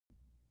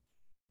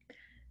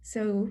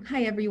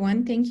Hi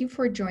everyone, thank you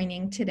for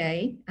joining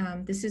today.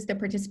 This is the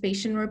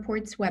Participation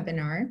Reports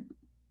webinar.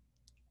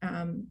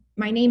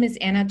 My name is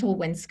Anna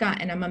Tolwinska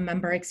and I'm a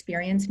Member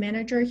Experience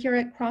Manager here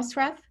at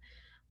Crossref.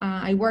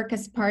 I work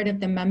as part of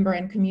the Member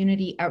and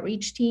Community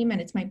Outreach team,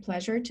 and it's my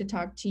pleasure to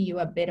talk to you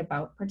a bit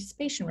about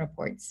participation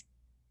reports.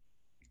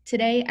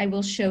 Today, I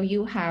will show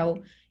you how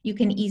you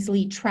can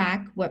easily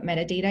track what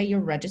metadata you're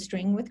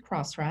registering with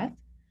Crossref,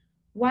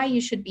 why you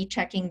should be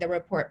checking the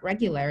report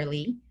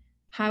regularly,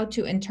 how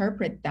to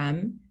interpret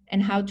them,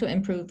 and how to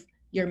improve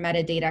your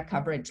metadata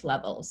coverage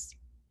levels.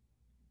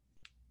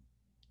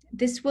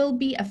 This will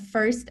be a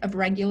first of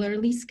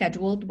regularly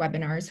scheduled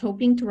webinars,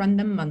 hoping to run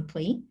them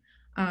monthly.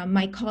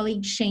 My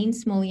colleague Shane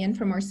Smullian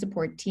from our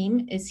support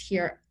team is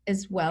here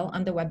as well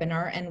on the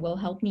webinar and will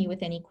help me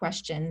with any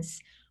questions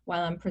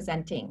while I'm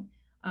presenting.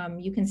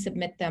 You can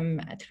submit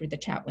them through the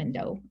chat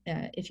window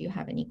if you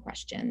have any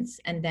questions,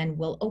 and then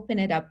we'll open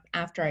it up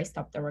after I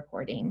stop the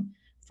recording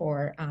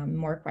for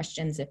more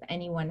questions. If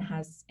anyone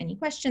has any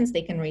questions,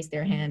 they can raise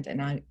their hand and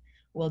I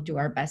will do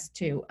our best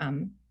to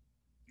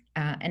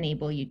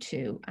enable you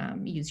to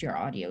use your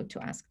audio to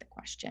ask the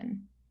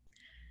question.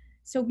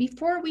 So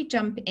before we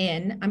jump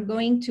in, I'm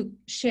going to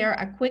share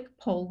a quick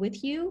poll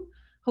with you.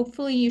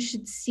 Hopefully you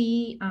should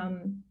see,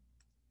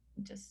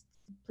 just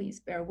please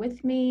bear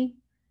with me.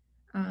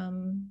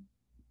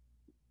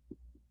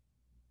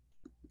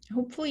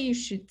 Hopefully you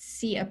should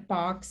see a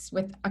box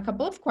with a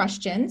couple of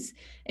questions.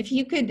 If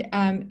you could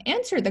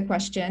answer the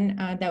question,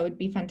 that would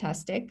be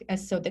fantastic.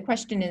 So the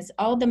question is,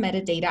 all the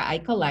metadata I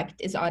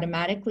collect is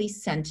automatically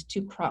sent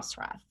to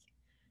Crossref.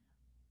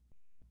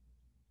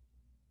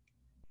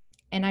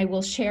 And I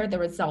will share the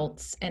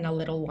results in a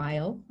little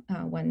while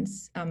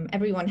once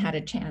everyone had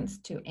a chance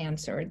to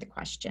answer the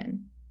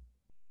question.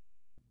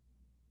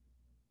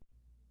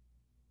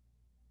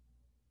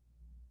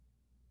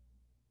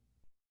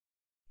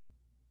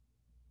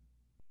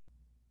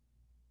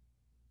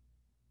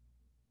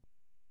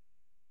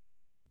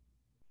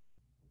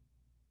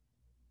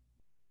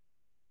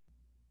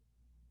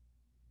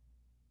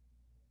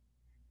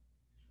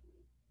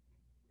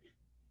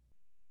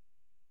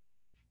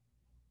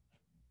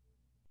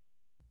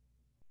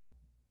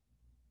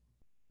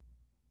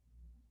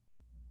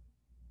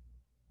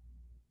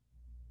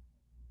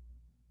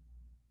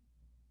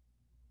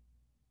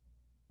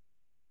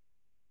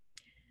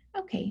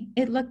 Okay,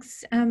 it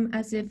looks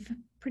as if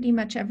pretty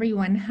much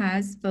everyone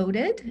has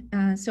voted.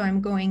 So I'm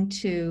going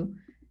to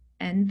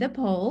end the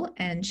poll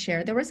and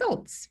share the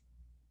results.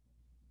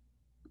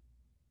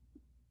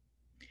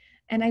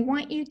 And I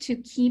want you to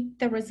keep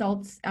the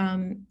results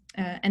and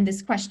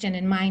this question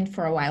in mind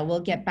for a while.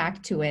 We'll get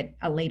back to it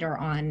later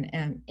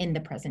on in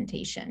the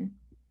presentation.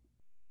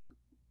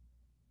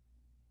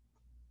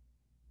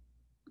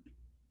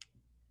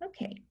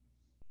 Okay.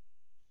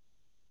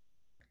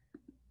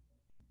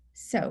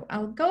 So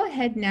I'll go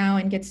ahead now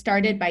and get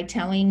started by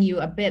telling you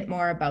a bit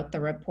more about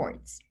the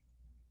reports.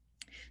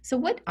 So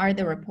what are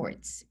the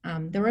reports?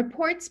 The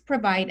reports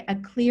provide a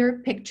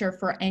clear picture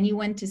for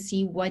anyone to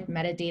see what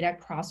metadata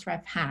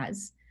Crossref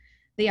has.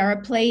 They are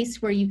a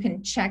place where you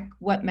can check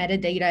what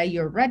metadata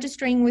you're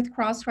registering with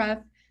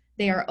Crossref.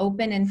 They are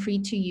open and free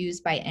to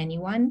use by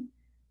anyone.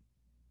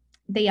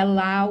 They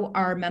allow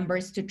our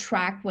members to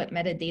track what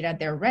metadata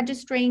they're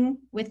registering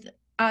with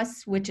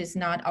us, which is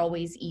not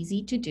always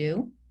easy to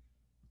do.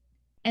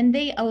 And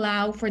they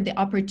allow for the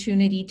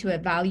opportunity to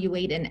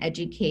evaluate and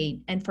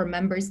educate and for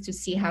members to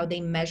see how they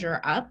measure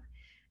up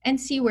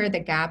and see where the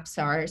gaps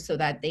are so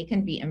that they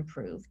can be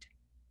improved.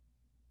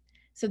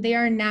 So they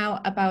are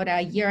now about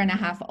a year and a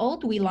half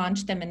old. We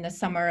launched them in the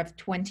summer of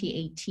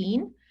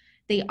 2018.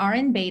 They are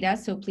in beta,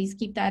 so please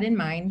keep that in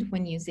mind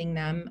when using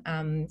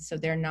them. So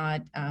they're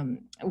not,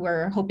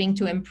 we're hoping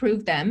to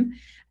improve them.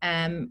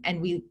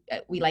 And we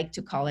like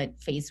to call it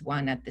phase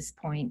 1 at this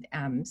point.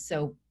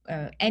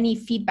 Any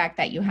feedback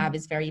that you have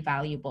is very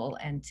valuable,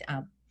 and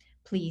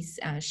please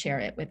share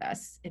it with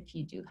us if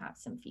you do have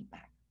some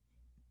feedback.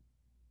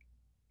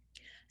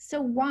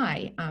 So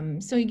why?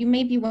 So you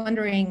may be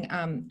wondering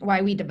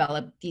why we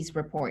developed these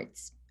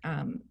reports.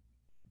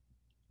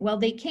 Well,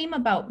 they came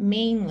about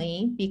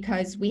mainly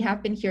because we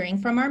have been hearing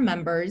from our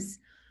members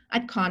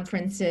at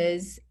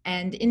conferences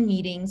and in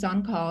meetings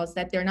on calls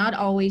that they're not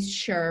always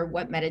sure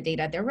what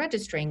metadata they're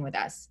registering with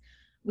us.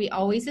 We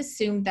always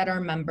assumed that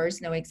our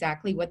members know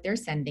exactly what they're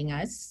sending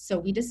us, so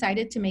we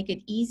decided to make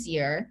it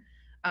easier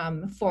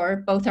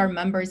for both our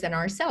members and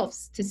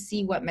ourselves to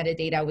see what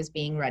metadata was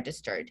being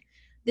registered.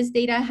 This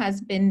data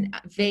has been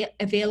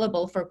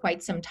available for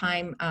quite some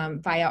time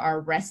via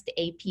our REST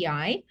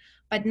API,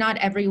 but not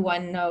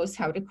everyone knows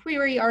how to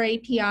query our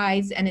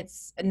APIs, and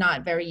it's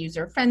not very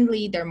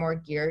user-friendly. They're more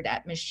geared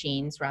at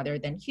machines rather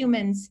than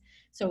humans,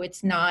 so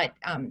it's not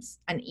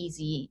an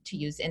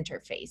easy-to-use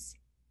interface.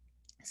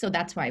 So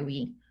that's why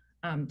we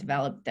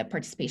developed the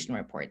participation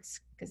reports,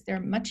 because they're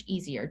much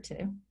easier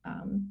to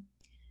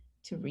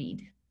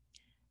read.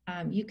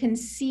 You can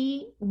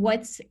see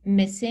what's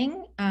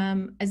missing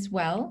as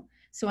well.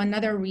 So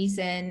another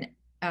reason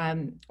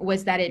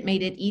was that it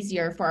made it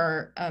easier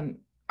for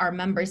our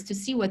members to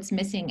see what's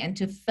missing and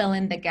to fill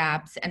in the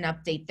gaps and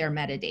update their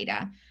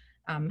metadata.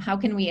 How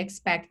can we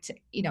expect,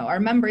 our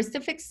members to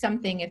fix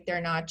something if they're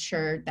not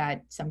sure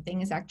that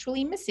something is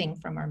actually missing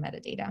from our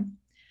metadata?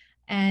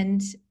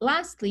 And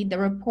lastly, the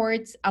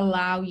reports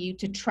allow you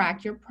to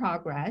track your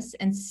progress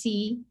and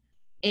see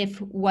if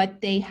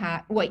what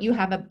you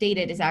have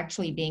updated is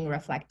actually being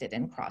reflected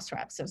in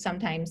Crossref. So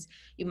sometimes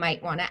you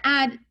might want to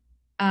add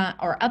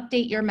or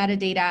update your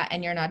metadata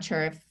and you're not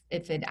sure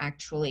if it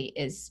actually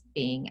is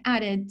being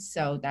added.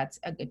 So that's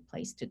a good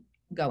place to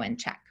go and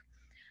check.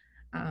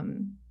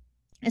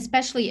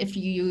 Especially if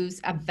you use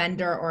a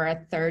vendor or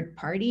a third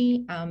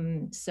party.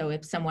 So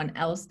if someone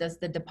else does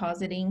the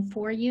depositing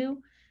for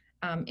you,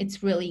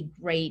 it's really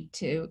great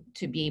to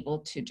be able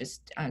to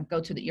just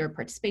go to your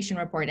participation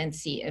report and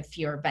see if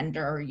your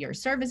vendor or your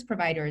service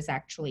provider is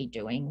actually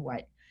doing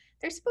what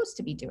they're supposed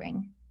to be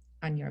doing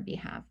on your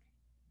behalf.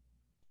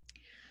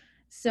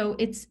 So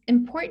it's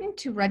important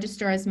to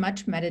register as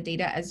much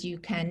metadata as you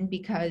can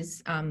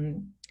because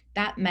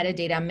that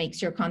metadata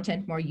makes your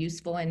content more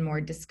useful and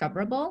more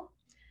discoverable.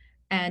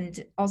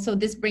 And also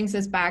this brings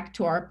us back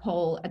to our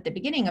poll at the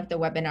beginning of the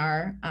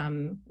webinar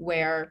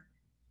where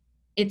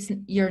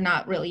you're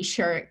not really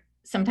sure,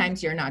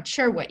 sometimes you're not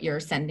sure what you're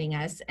sending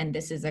us, and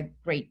this is a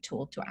great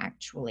tool to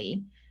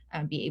actually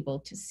be able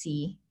to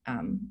see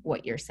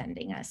what you're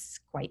sending us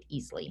quite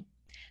easily.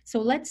 So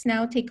let's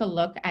now take a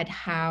look at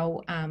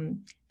how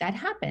that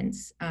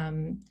happens.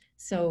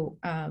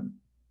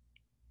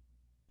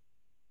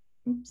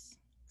 Oops,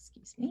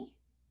 excuse me.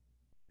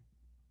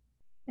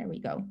 There we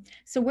go.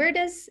 So where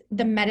does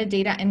the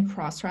metadata in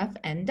Crossref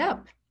end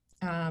up?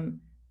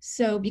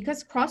 So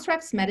because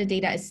Crossref's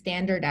metadata is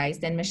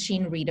standardized and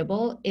machine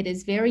readable, it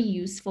is very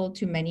useful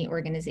to many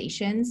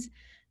organizations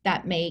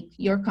that make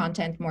your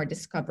content more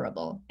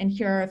discoverable. And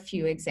here are a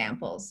few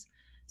examples.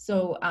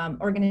 So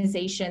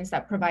organizations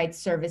that provide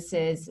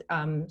services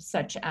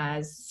such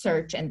as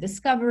search and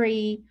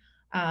discovery,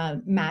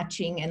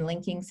 matching and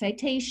linking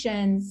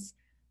citations,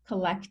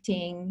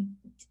 collecting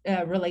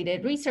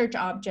related research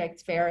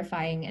objects,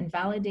 verifying and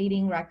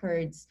validating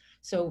records.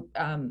 So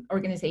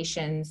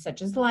organizations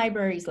such as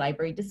libraries,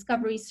 library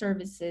discovery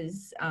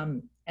services,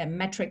 and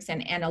metrics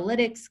and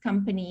analytics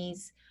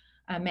companies,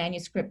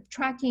 manuscript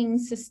tracking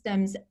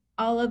systems,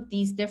 all of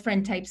these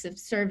different types of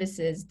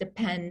services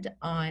depend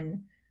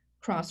on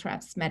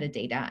Crossref's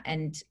metadata,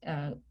 and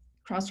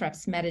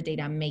Crossref's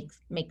metadata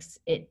makes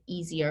it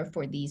easier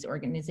for these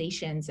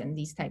organizations and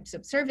these types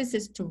of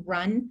services to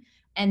run,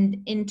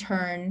 and in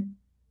turn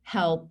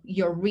help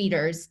your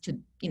readers to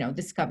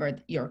discover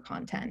your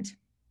content.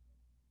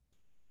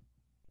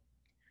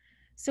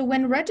 So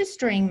when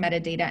registering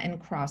metadata in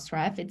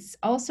Crossref, it's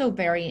also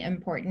very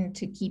important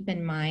to keep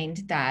in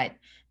mind that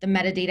the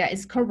metadata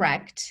is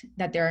correct,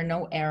 that there are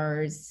no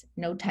errors,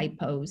 no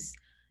typos,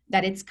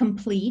 that it's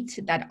complete,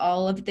 that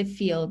all of the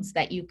fields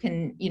that you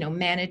can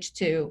manage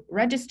to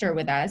register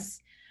with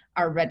us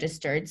are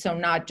registered. So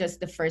not just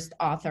the first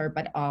author,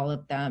 but all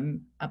of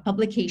them,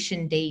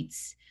 publication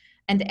dates,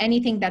 and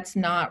anything that's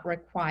not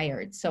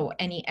required. So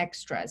any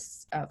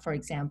extras, for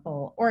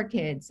example,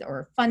 ORCIDs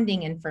or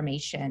funding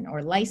information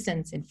or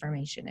license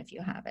information if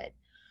you have it.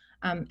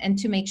 And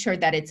to make sure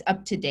that it's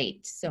up to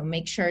date. So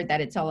make sure that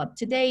it's all up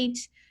to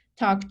date.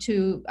 Talk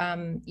to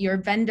your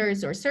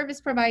vendors or service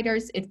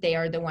providers if they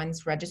are the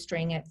ones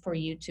registering it for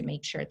you to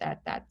make sure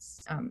that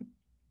that's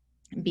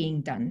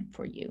being done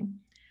for you.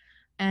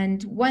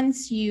 And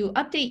once you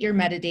update your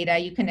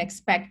metadata, you can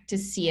expect to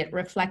see it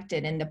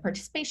reflected in the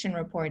participation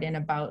report in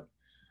about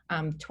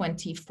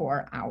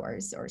 24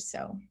 hours or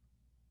so.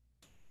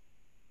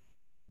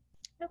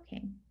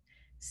 Okay,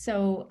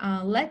 so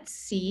let's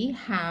see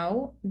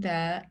how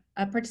the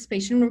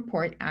participation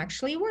report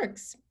actually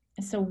works.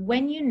 So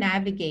when you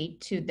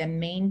navigate to the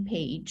main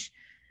page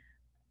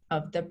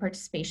of the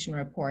participation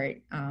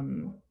report,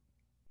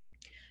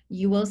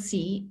 you will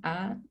see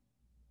a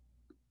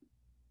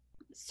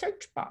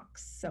search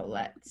box. So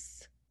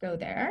let's go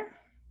there.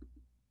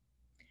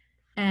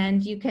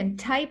 And you can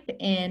type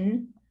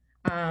in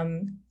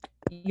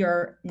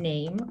your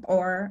name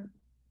or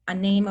a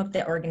name of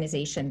the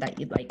organization that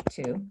you'd like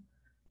to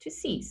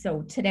see.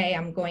 So today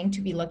I'm going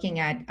to be looking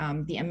at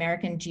the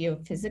American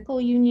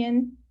Geophysical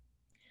Union.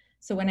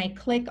 So when I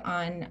click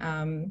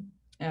on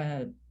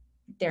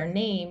their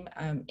name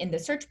in the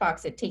search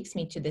box, it takes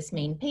me to this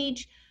main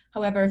page.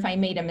 However, if I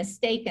made a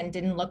mistake and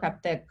didn't look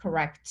up the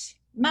correct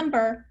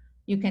member,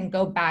 you can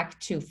go back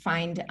to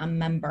find a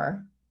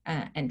member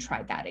and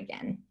try that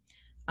again.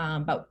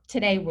 But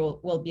today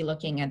we'll be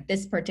looking at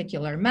this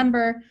particular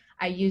member.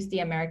 I use the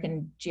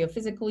American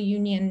Geophysical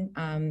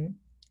Union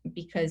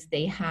because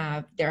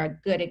they're a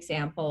good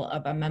example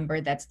of a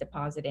member that's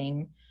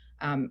depositing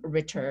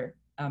richer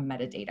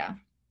metadata.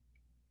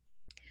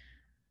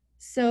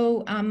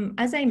 So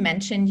as I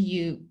mentioned,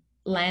 you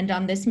land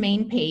on this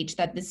main page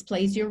that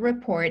displays your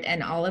report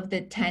and all of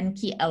the 10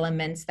 key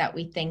elements that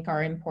we think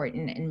are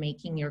important in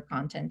making your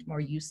content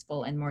more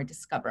useful and more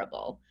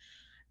discoverable.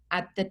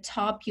 At the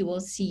top, you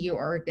will see your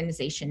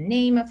organization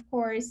name, of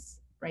course,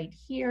 right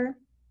here.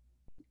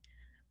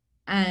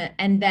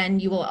 And then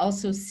you will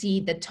also see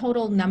the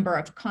total number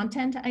of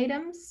content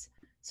items.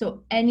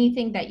 So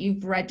anything that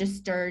you've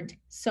registered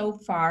so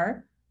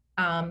far.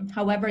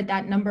 However,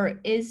 that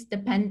number is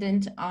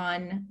dependent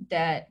on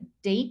the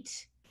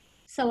date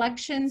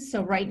selection.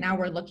 So right now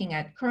we're looking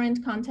at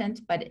current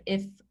content, but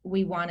if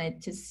we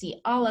wanted to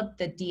see all of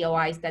the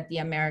DOIs that the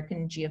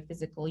American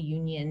Geophysical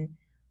Union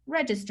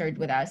registered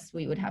with us,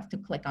 we would have to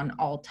click on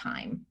all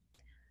time.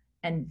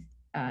 And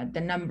the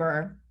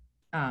number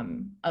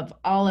of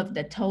all of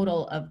the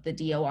total of the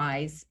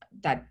DOIs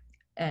that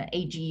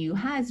AGU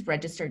has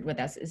registered with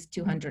us is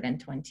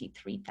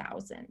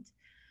 223,000.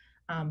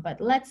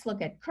 But let's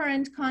look at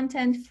current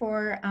content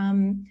for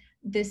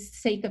this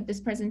sake of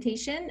this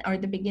presentation, or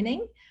the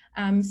beginning.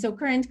 So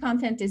current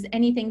content is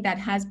anything that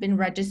has been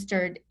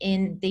registered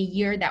in the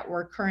year that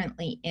we're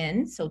currently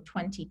in, so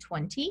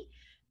 2020,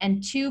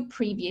 and 2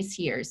 previous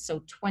years, so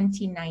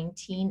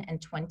 2019 and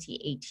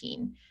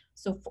 2018.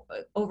 So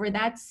over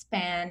that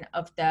span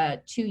of the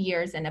 2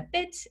 years and a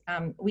bit,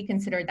 we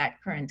consider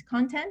that current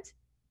content.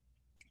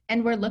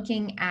 And we're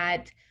looking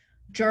at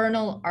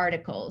journal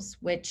articles,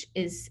 which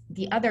is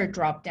the other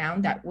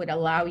drop-down that would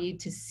allow you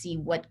to see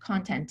what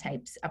content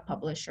types a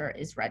publisher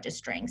is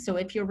registering. So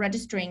if you're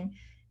registering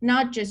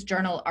not just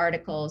journal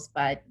articles,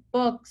 but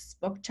books,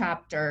 book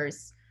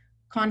chapters,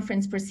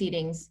 conference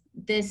proceedings,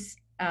 this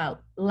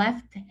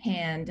left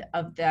hand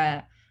of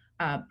the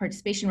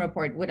participation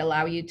report would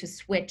allow you to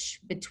switch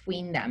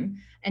between them.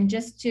 And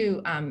just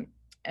to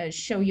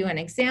show you an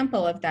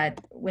example of that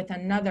with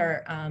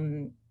another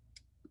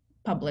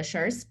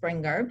publisher,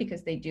 Springer,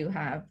 because they do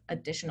have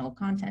additional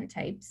content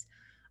types,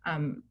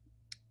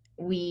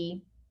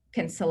 we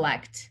can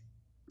select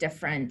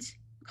different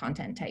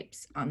content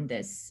types on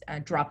this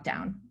drop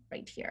down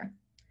right here.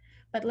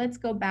 But let's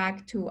go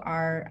back to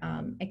our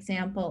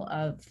example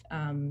of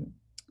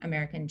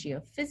American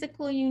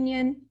Geophysical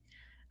Union.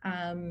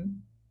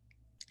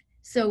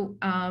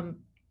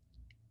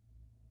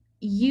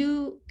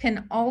 You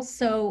can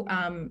also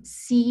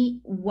see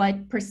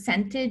what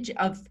percentage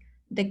of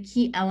the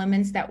key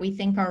elements that we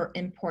think are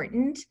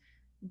important,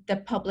 the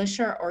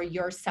publisher or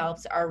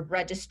yourselves are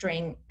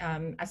registering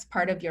as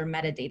part of your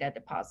metadata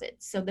deposit.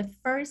 So the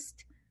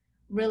first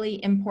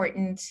really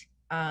important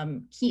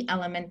key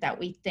element that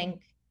we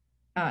think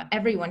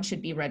everyone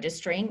should be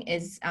registering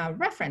is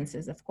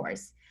references, of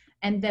course.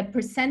 And the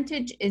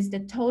percentage is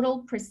the total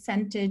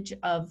percentage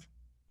of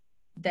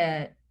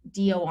the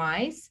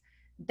DOIs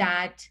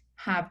that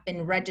have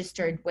been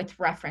registered with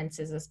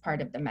references as part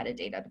of the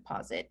metadata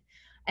deposit.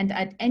 And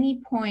at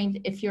any point,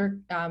 if you're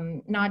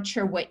not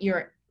sure what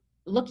you're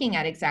looking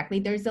at exactly,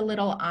 there's a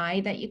little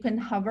eye that you can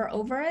hover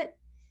over it.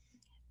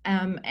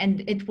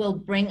 And it will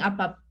bring up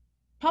a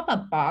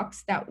pop-up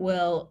box that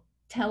will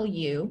tell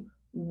you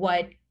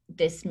what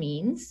this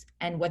means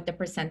and what the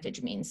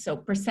percentage means. So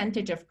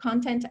percentage of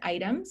content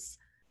items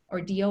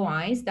or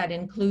DOIs that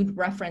include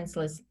reference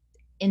lists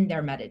in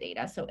their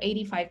metadata. So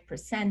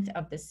 85%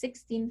 of the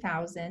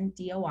 16,000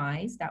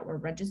 DOIs that were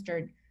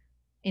registered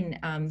in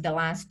the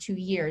last 2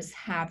 years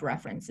have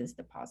references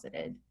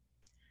deposited.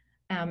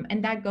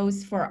 And that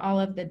goes for all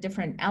of the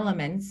different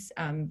elements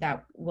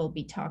that we'll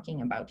be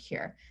talking about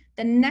here.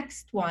 The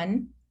next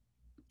one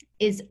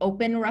is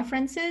open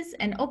references,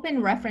 and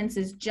open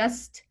references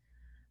just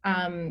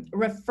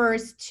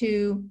refers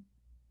to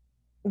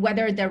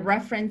whether the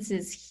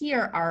references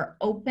here are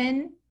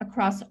open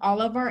across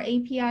all of our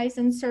APIs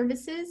and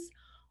services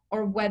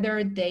or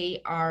whether they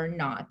are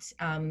not.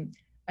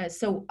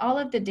 So all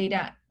of the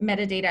data,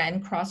 metadata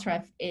and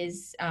Crossref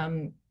is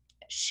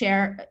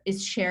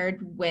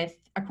shared with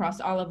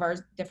across all of our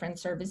different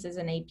services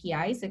and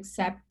APIs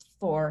except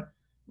for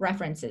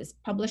references.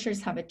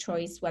 Publishers have a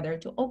choice whether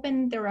to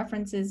open their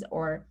references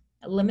or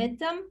limit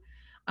them.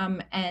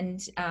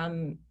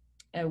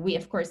 We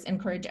of course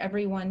encourage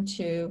everyone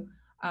to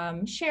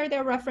share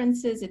their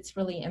references. It's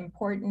really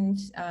important.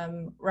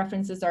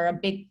 References are a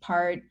big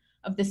part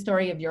of the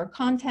story of your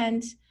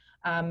content,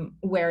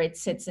 where it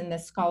sits in the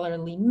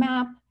scholarly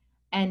map.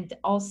 And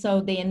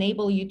also they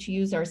enable you to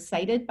use our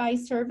cited by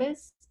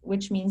service,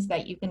 which means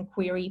that you can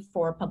query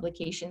for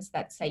publications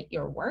that cite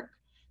your work.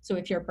 So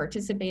if you're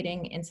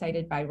participating in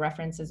cited by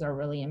references are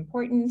really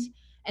important,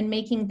 and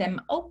making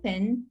them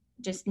open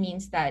just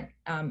means that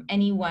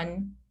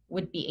anyone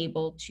would be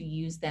able to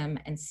use them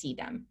and see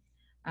them.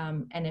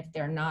 And if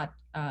they're not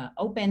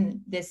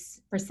open, this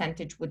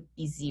percentage would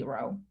be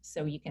 0.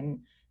 So you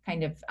can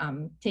kind of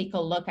take a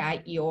look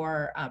at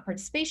your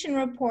participation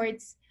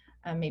reports.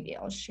 Maybe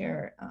I'll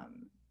share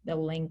the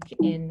link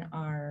in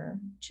our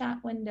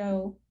chat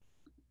window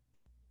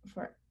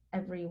for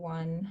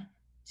everyone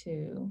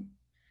to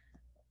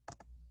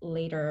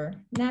later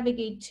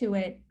navigate to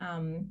it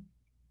and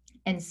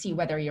see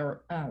whether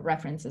your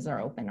references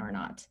are open or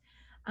not.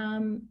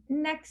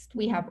 Next,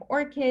 we have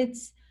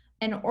ORCIDs,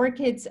 and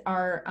ORCIDs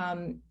are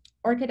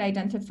ORCID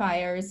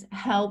identifiers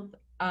help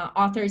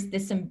authors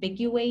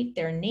disambiguate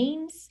their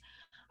names.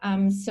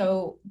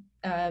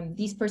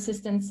 These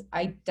persistent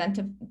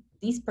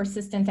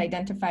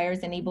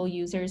identifiers enable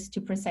users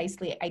to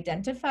precisely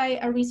identify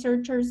a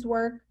researcher's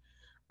work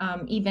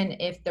even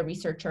if the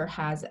researcher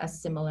has a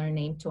similar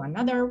name to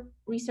another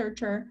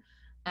researcher.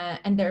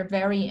 And they're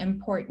very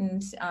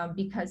important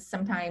because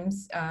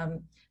sometimes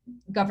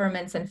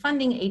governments and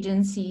funding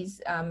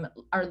agencies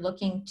are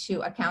looking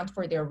to account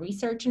for their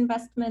research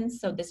investments.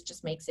 So this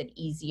just makes it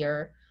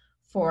easier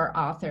for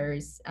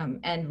authors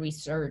and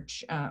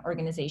research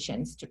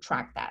organizations to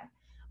track that.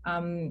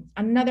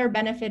 Another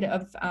benefit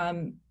of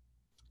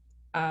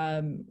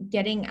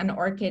getting an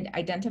ORCID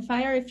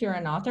identifier if you're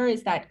an author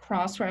is that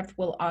Crossref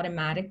will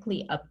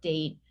automatically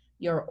update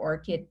your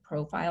ORCID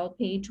profile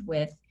page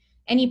with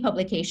any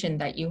publication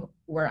that you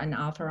were an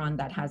author on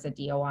that has a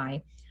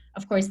DOI.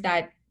 Of course,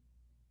 that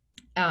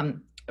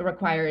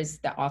requires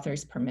the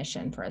author's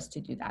permission for us to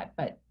do that,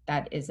 but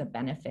that is a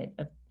benefit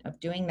of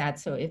doing that.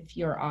 So if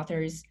your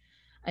authors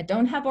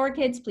don't have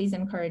ORCIDs, please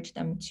encourage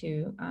them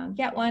to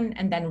get one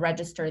and then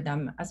register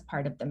them as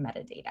part of the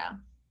metadata.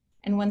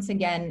 And once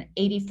again,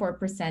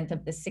 84%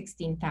 of the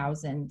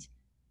 16,000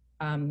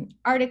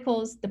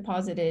 articles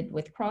deposited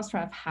with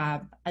Crossref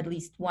have at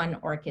least one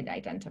ORCID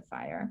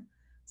identifier.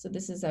 So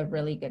this is a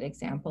really good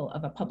example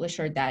of a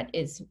publisher that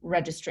is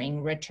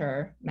registering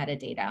richer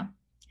metadata.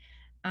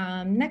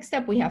 Next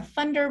up, we have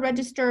funder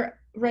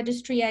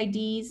registry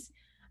IDs.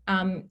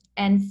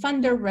 And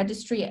funder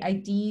registry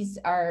IDs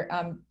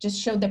are just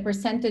show the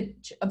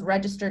percentage of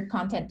registered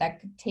content that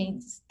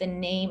contains the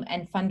name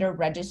and funder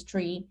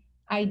registry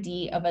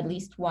ID of at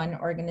least one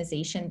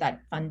organization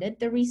that funded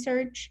the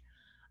research.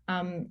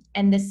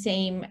 And the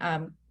same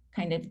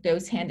kind of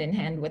goes hand in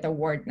hand with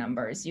award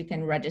numbers. You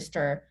can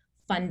register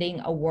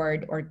funding,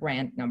 award, or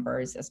grant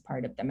numbers as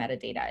part of the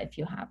metadata if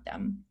you have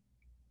them.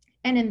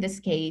 And in this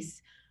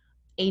case,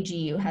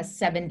 AGU has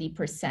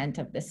 70%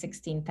 of the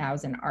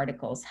 16,000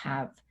 articles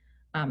have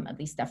at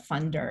least a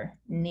funder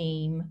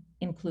name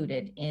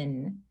included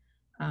in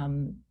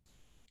the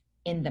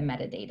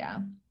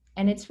metadata.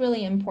 And it's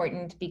really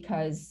important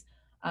because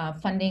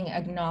funding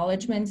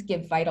acknowledgements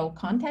give vital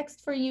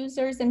context for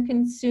users and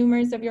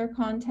consumers of your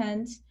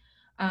content.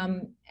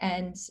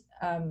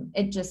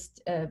 It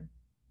just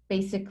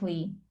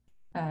basically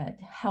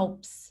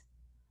helps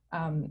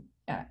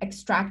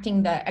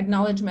extracting the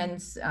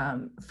acknowledgements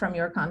from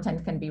your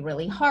content can be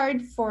really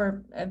hard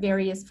for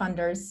various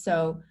funders.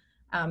 So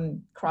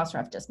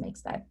Crossref just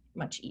makes that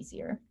much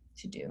easier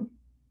to do.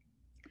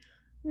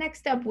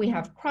 Next up, we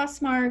have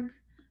Crossmark.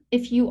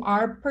 If you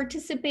are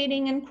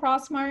participating in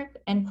Crossmark,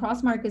 and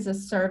Crossmark is a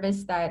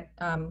service that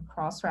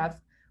Crossref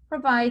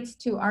provides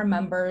to our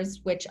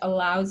members, which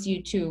allows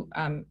you to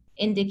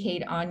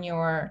indicate on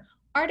your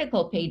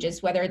article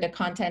pages whether the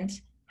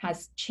content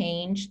has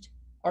changed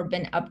or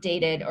been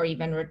updated or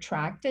even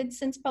retracted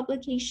since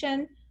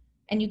publication.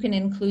 And you can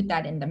include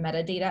that in the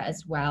metadata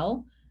as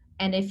well.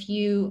 And if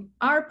you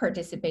are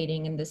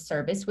participating in this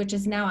service, which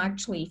is now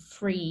actually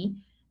free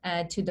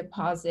to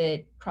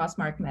deposit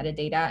Crossmark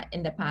metadata.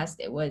 In the past,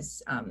 it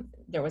was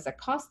there was a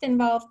cost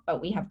involved, but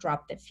we have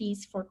dropped the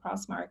fees for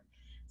Crossmark.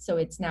 So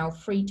it's now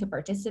free to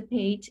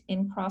participate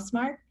in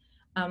Crossmark.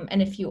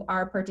 And if you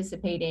are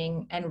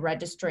participating and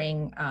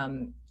registering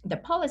the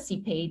policy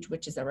page,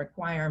 which is a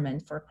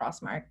requirement for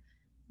Crossmark,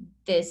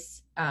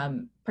 this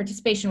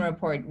participation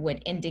report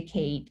would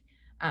indicate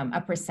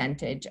a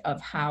percentage of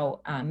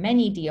how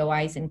many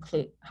DOIs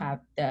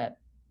have the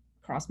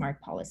Crossmark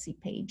policy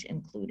page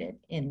included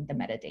in the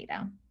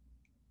metadata.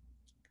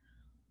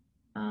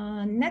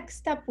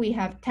 Next up, we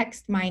have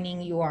text mining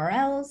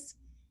URLs.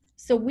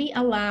 So we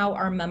allow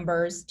our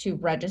members to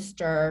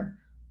register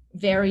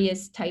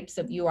various types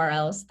of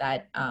URLs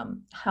that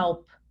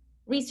help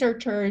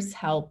researchers,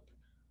 help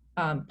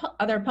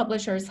other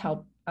publishers,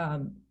 help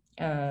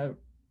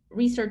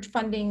research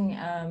funding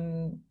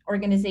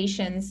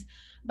organizations,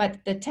 but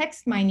the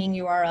text mining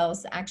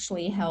URLs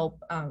actually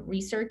help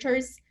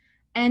researchers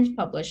and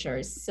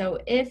publishers. So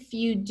if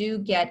you do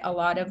get a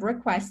lot of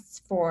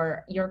requests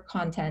for your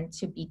content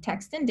to be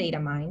text and data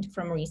mined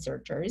from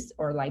researchers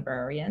or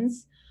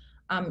librarians,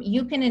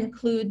 you can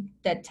include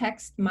the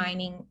text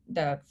mining,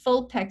 the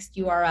full text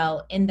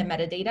URL in the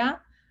metadata,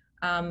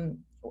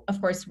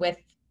 of course, with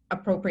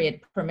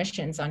appropriate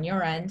permissions on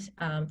your end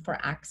for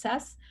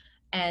access.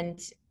 And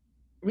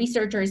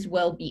researchers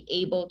will be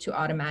able to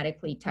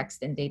automatically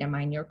text and data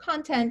mine your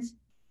content,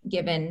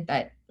 given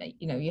that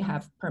you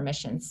have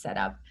permissions set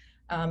up.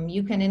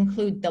 You can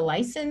include the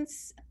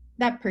license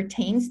that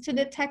pertains to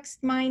the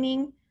text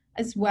mining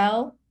as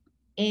well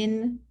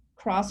in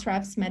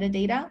Crossref's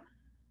metadata.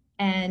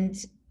 And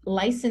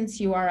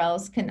license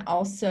URLs can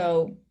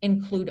also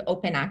include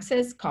open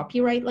access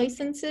copyright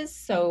licenses.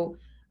 So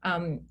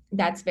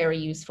that's very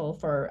useful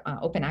for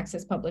open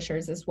access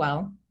publishers as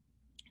well,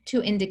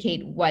 to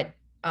indicate what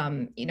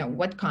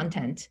what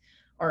content,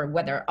 or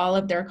whether all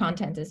of their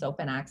content is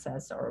open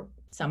access or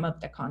some of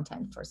the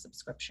content for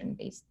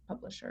subscription-based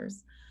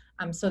publishers.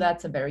 So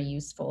that's a very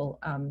useful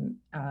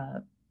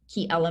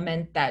key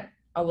element that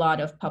a lot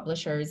of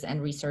publishers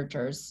and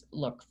researchers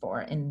look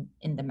for in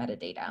the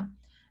metadata.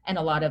 And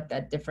a lot of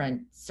the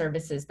different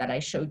services that I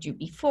showed you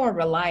before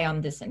rely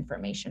on this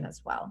information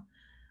as well.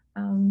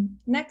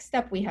 Next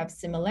up, we have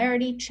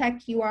similarity check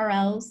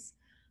URLs.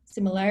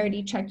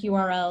 Similarity check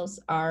URLs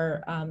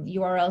are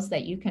URLs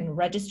that you can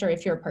register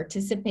if you're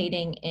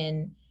participating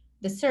in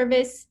the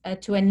service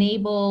to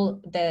enable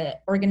the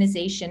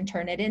organization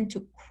Turnitin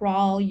to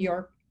crawl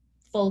your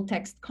full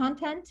text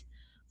content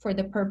for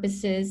the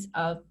purposes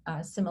of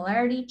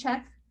similarity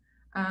check,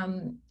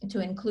 to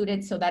include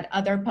it so that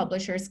other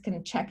publishers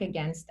can check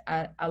against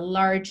a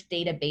large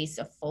database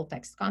of full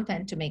text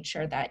content to make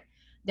sure that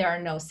there are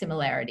no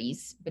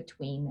similarities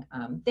between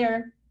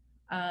their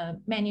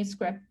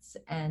manuscripts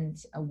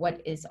and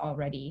what is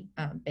already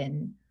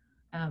been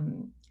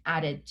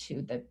added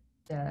to the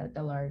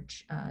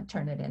large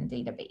Turnitin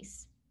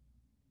database.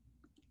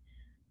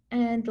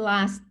 And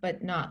last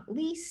but not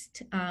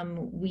least,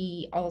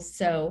 we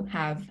also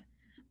have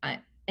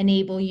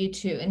enable you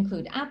to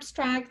include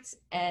abstracts,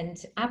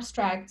 and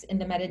abstracts in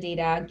the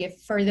metadata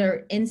give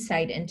further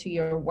insight into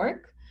your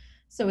work.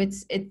 So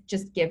it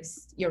just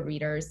gives your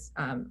readers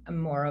a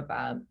more of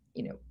a,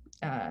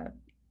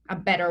 a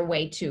better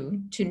way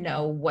to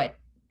know what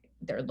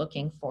they're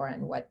looking for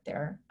and what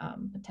they're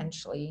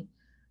potentially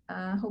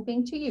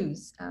hoping to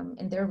use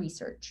in their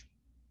research.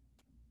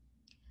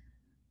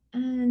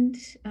 And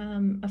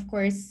of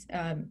course,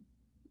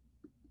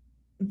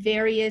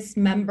 various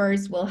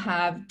members will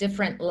have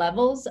different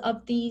levels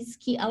of these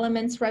key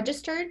elements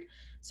registered.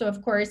 So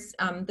of course,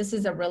 this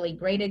is a really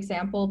great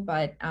example,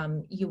 but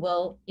you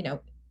will,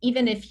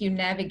 even if you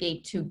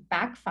navigate to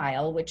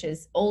backfile, which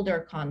is older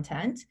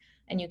content,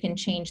 and you can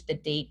change the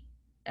date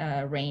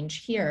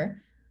range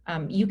here,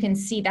 you can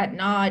see that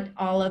not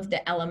all of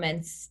the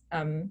elements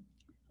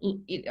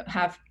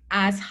have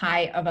as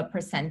high of a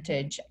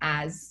percentage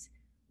as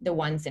the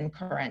ones in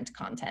current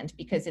content,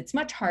 because it's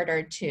much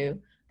harder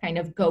to kind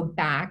of go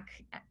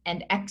back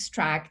and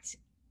extract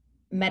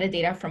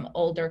metadata from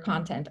older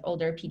content,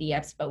 older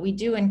PDFs, but we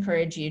do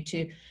encourage you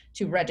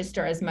to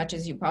register as much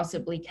as you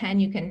possibly can.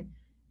 You can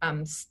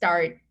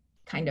start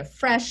kind of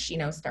fresh,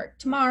 start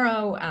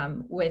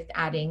tomorrow with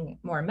adding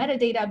more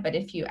metadata, but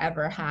if you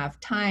ever have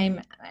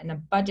time and a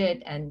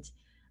budget and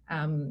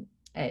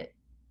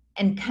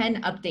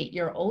can update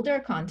your older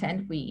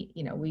content, we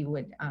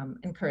would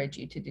encourage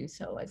you to do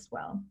so as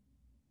well.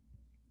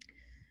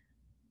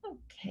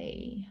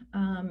 Okay,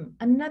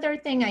 another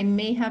thing I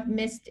may have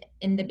missed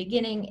in the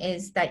beginning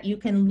is that you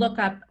can look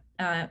up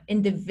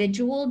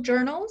individual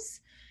journals.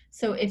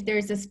 So if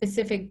there's a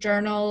specific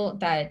journal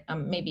that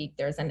maybe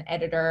there's an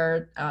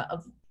editor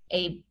of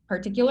a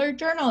particular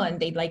journal and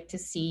they'd like to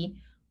see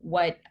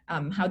what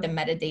how the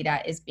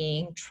metadata is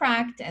being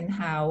tracked and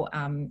how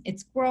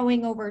it's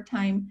growing over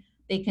time,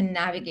 they can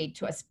navigate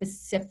to a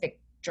specific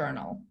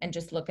journal and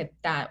just look at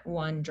that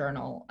one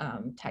journal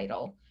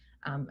title.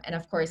 And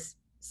of course,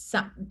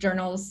 some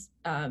journals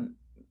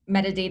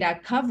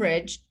metadata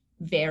coverage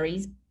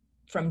varies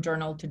from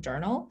journal to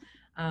journal.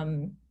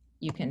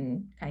 You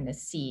can kind of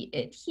see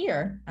it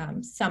here.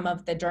 Some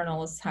of the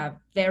journals have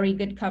very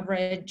good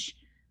coverage,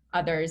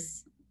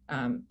 others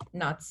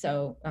not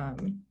so,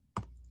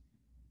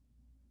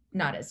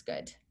 not as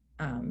good.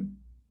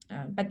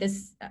 But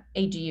this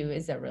AGU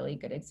is a really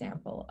good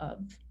example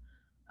of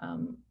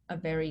a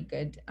very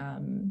good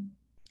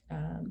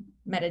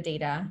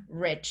metadata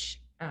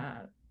rich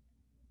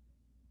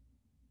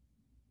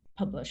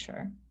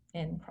publisher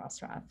in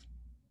Crossref.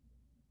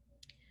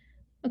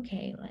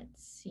 Okay,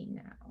 let's see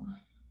now.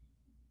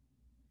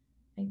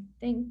 I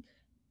think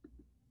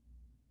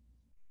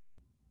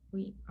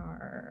we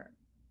are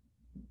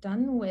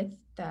done with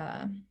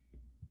the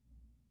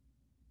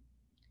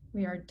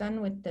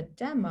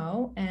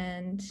demo,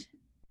 and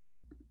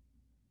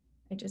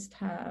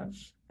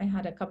I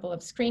had a couple of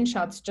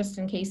screenshots just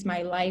in case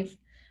my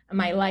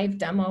live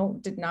demo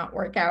did not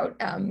work out,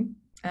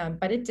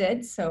 but it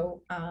did,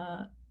 so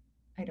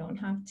I don't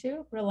have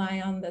to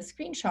rely on the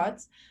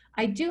screenshots.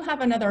 I do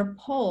have another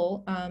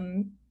poll,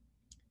 and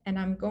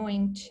I'm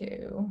going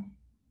to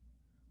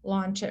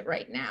launch it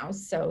right now.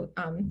 So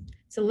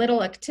it's a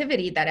little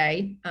activity that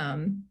I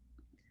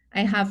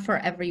have for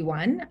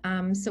everyone.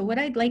 So what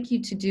I'd like you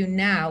to do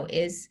now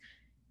is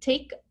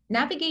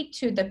navigate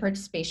to the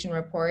participation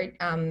report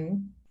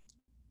on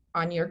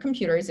your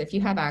computers if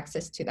you have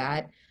access to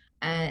that,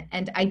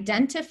 and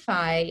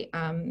identify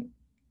an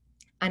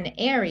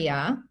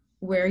area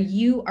where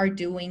you are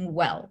doing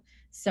well.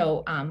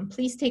 So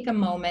please take a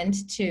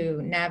moment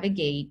to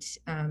navigate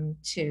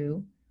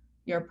to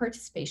your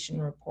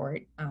participation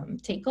report,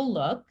 take a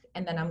look,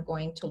 and then I'm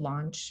going to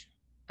launch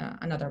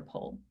another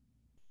poll.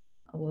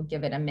 We'll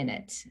give it a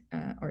minute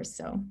or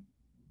so.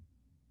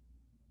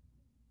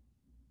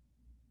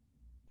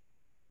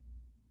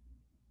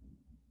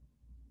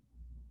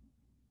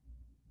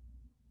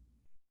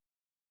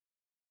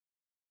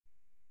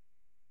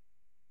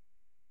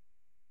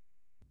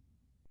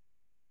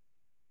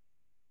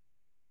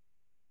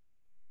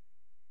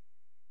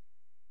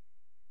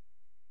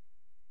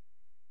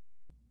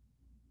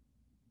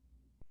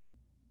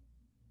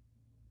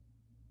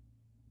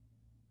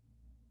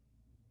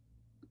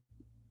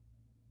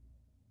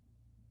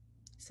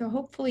 So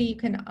hopefully you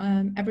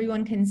can,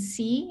 everyone can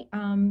see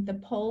the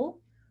poll.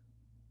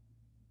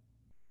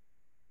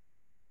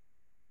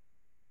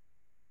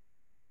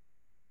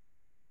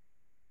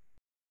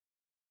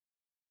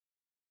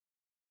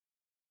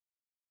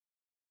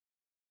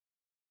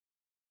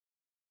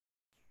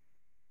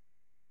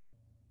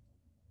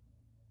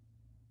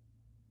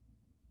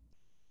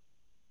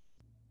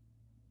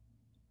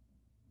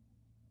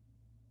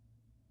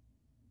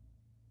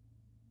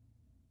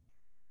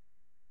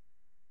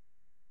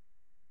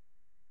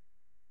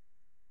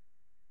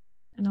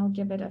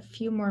 give it a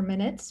few more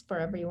minutes for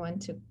everyone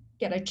to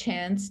get a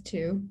chance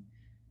to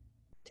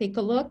take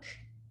a look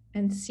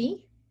and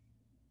see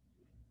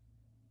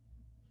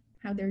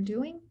how they're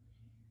doing.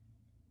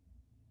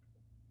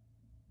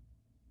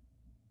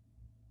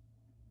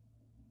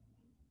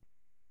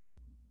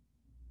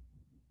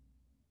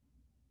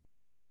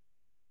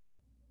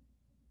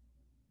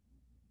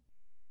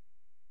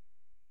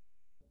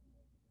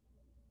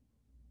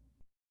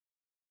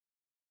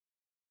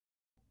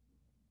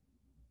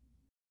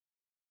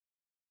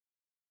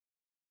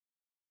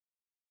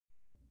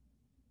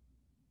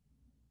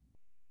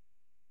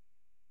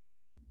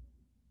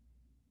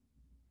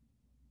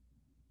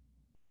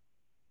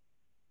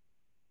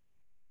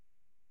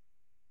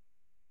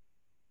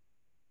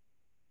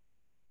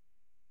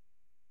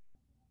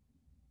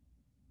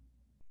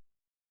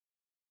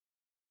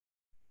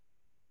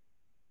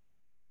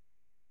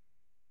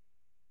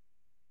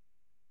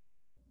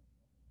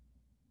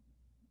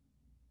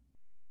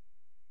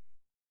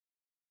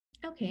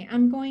 Okay,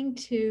 I'm going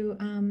to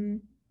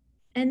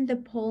end the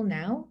poll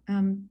now,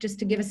 just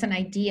to give us an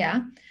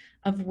idea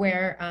of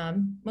where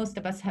most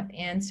of us have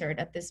answered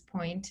at this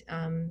point,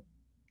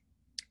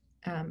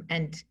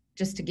 and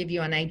just to give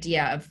you an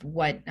idea of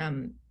what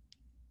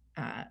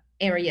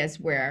areas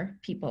where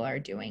people are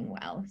doing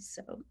well.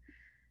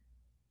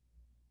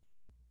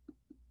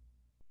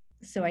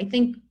 So I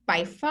think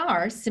by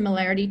far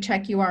similarity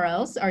check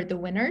URLs are the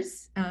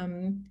winners,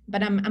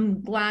 but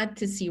I'm glad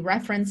to see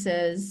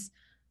references,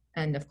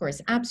 and of course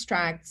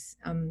abstracts.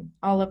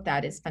 All of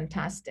that is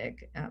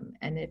fantastic,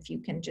 and if you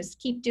can just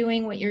keep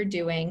doing what you're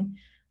doing,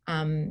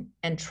 and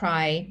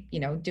try,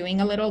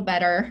 doing a little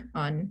better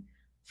on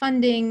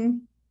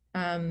funding,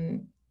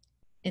 in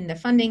the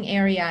funding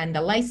area and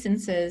the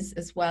licenses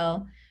as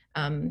well.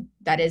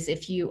 That is,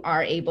 if you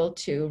are able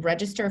to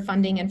register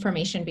funding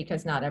information,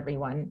 because not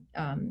everyone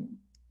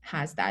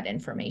has that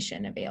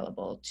information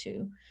available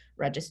to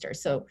register.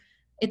 So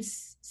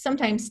it's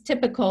sometimes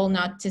typical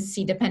not to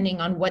see,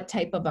 depending on what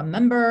type of a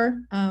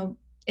member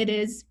it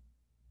is,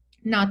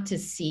 not to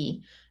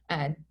see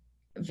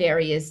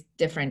various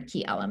different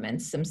key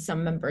elements.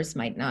 Some members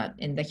might not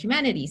in the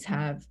humanities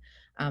have,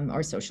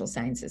 or social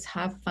sciences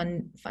have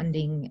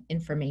funding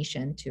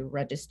information to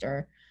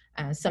register.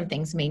 Some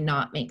things may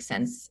not make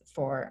sense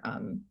for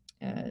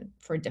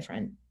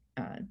different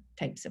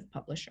types of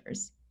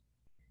publishers.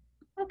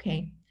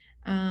 Okay.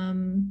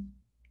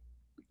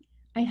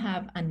 I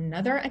have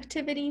another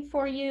activity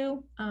for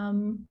you.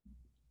 And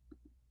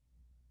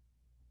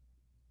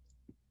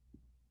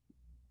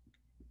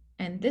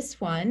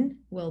this one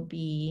will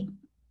be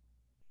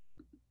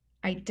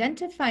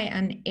identify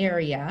an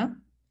area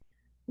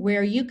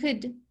where you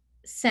could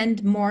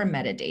send more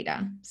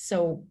metadata.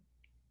 So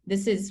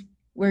this is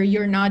where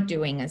you're not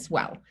doing as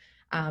well.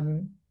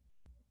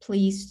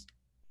 Please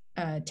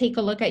take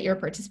a look at your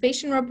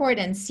participation report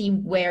and see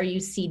where you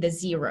see the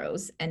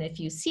zeros. And if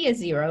you see a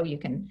zero, you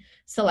can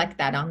select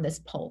that on this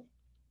poll.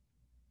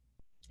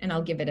 And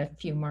I'll give it a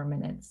few more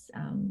minutes.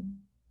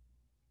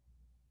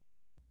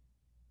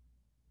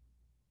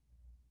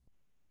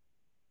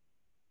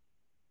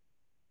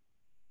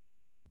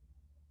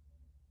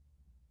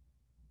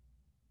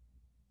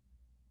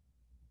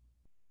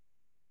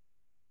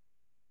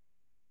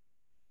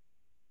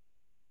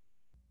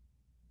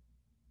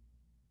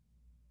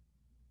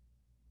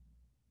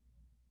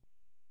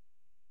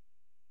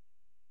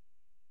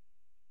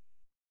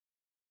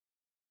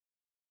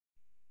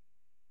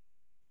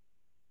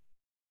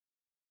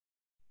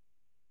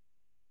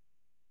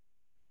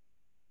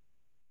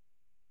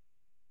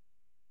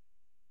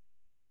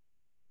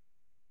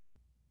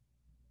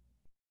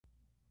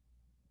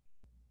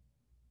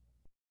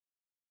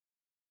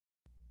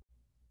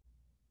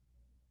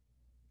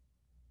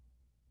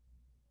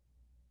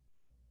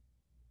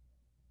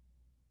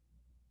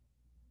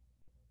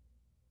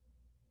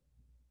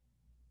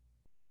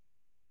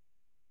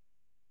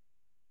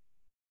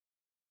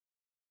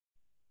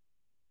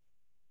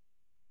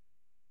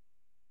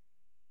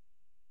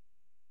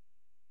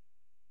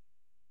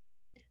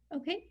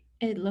 Okay,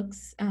 it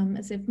looks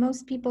as if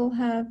most people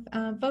have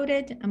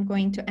voted. I'm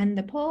going to end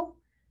the poll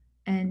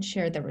and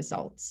share the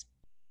results.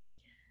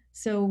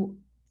 So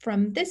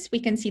from this, we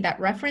can see that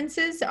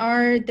references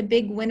are the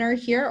big winner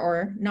here,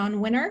 or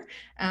non-winner.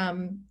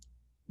 It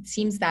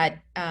seems that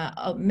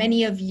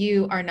many of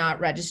you are not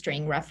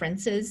registering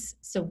references,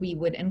 so we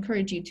would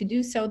encourage you to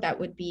do so. That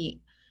would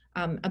be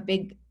a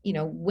big,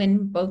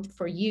 win both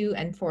for you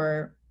and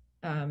for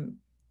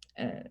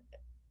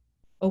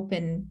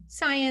open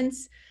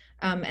science.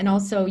 And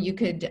also you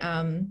could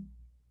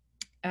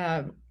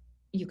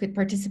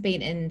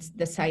participate in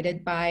the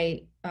cited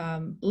by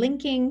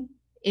linking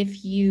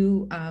if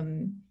you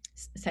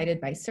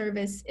cited by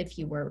service. If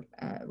you were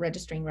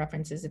registering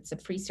references, it's a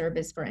free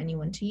service for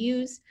anyone to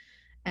use,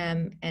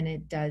 and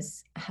it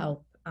does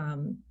help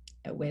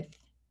with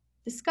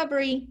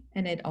discovery,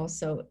 and it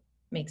also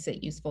makes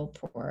it useful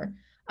for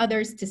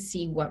others to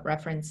see what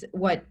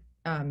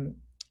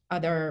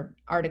other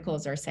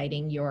articles are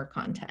citing your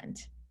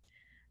content.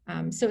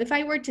 So if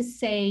I were to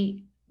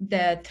say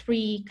the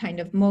three kind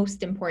of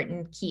most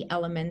important key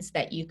elements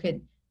that you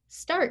could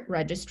start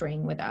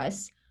registering with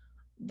us.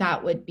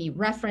 That would be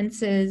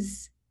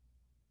references,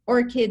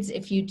 ORCIDs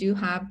if you do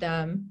have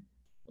them,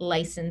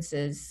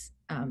 licenses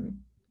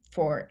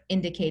for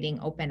indicating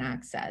open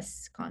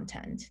access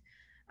content.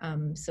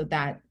 So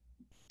that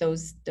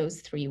those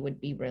three would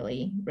be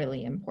really,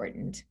 really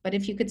important. But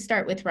if you could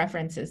start with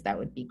references, that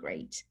would be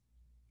great.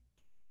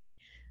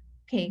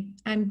 Okay,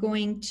 I'm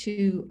going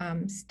to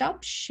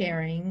stop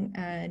sharing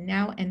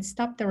now and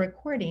stop the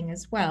recording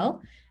as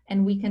well.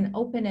 And we can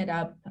open it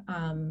up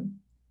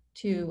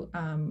to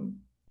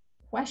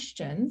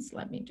questions.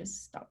 Let me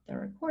just stop the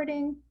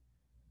recording.